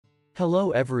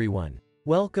Hello everyone.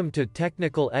 Welcome to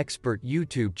Technical Expert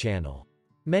YouTube channel.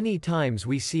 Many times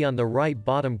we see on the right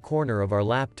bottom corner of our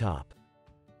laptop.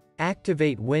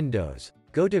 Activate Windows.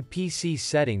 Go to PC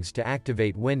settings to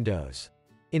activate Windows.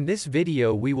 In this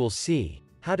video we will see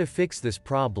how to fix this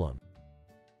problem.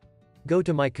 Go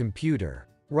to My Computer.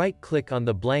 Right-click on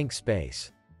the blank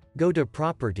space. Go to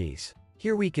Properties.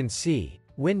 Here we can see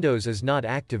Windows is not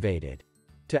activated.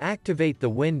 To activate the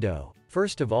window,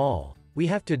 first of all, we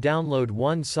have to download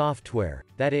one software,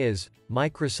 that is,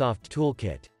 Microsoft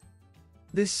Toolkit.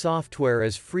 This software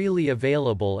is freely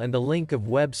available and the link of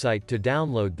website to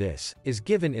download this is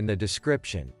given in the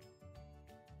description.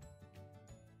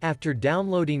 After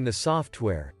downloading the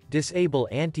software, disable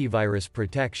antivirus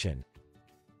protection.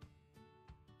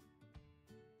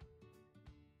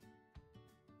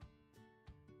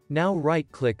 Now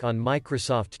right-click on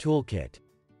Microsoft Toolkit.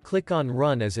 Click on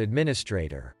Run as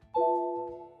Administrator.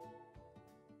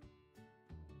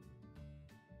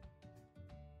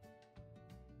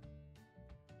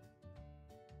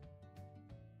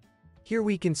 Here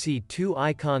we can see two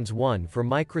icons, one for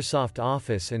Microsoft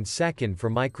Office and second for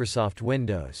Microsoft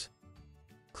Windows.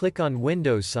 Click on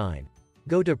Windows sign.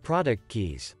 Go to Product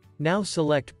Keys. Now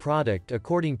select Product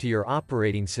according to your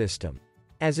operating system.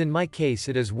 As in my case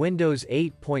it is Windows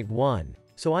 8.1,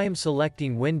 so I am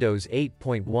selecting Windows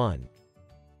 8.1.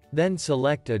 Then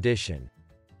select Edition.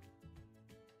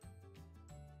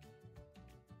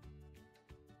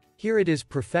 Here it is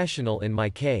Professional in my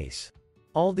case.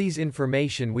 All these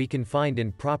information we can find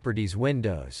in Properties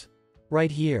Windows.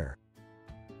 Right here.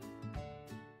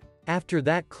 After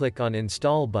that click on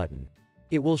Install button.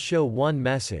 It will show one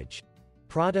message.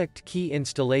 Product key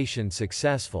installation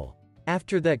successful.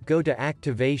 After that go to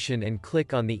Activation and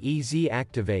click on the EZ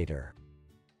Activator.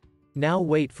 Now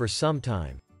wait for some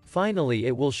time. Finally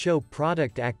it will show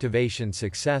Product Activation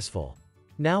Successful.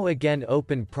 Now again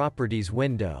open Properties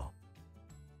window.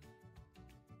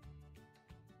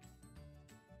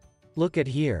 Look at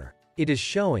here. It is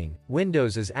showing,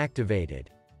 Windows is activated.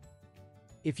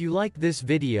 If you like this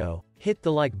video, hit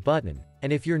the like button,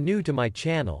 and if you're new to my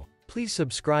channel, please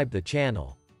subscribe the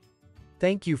channel.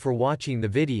 Thank you for watching the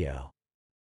video.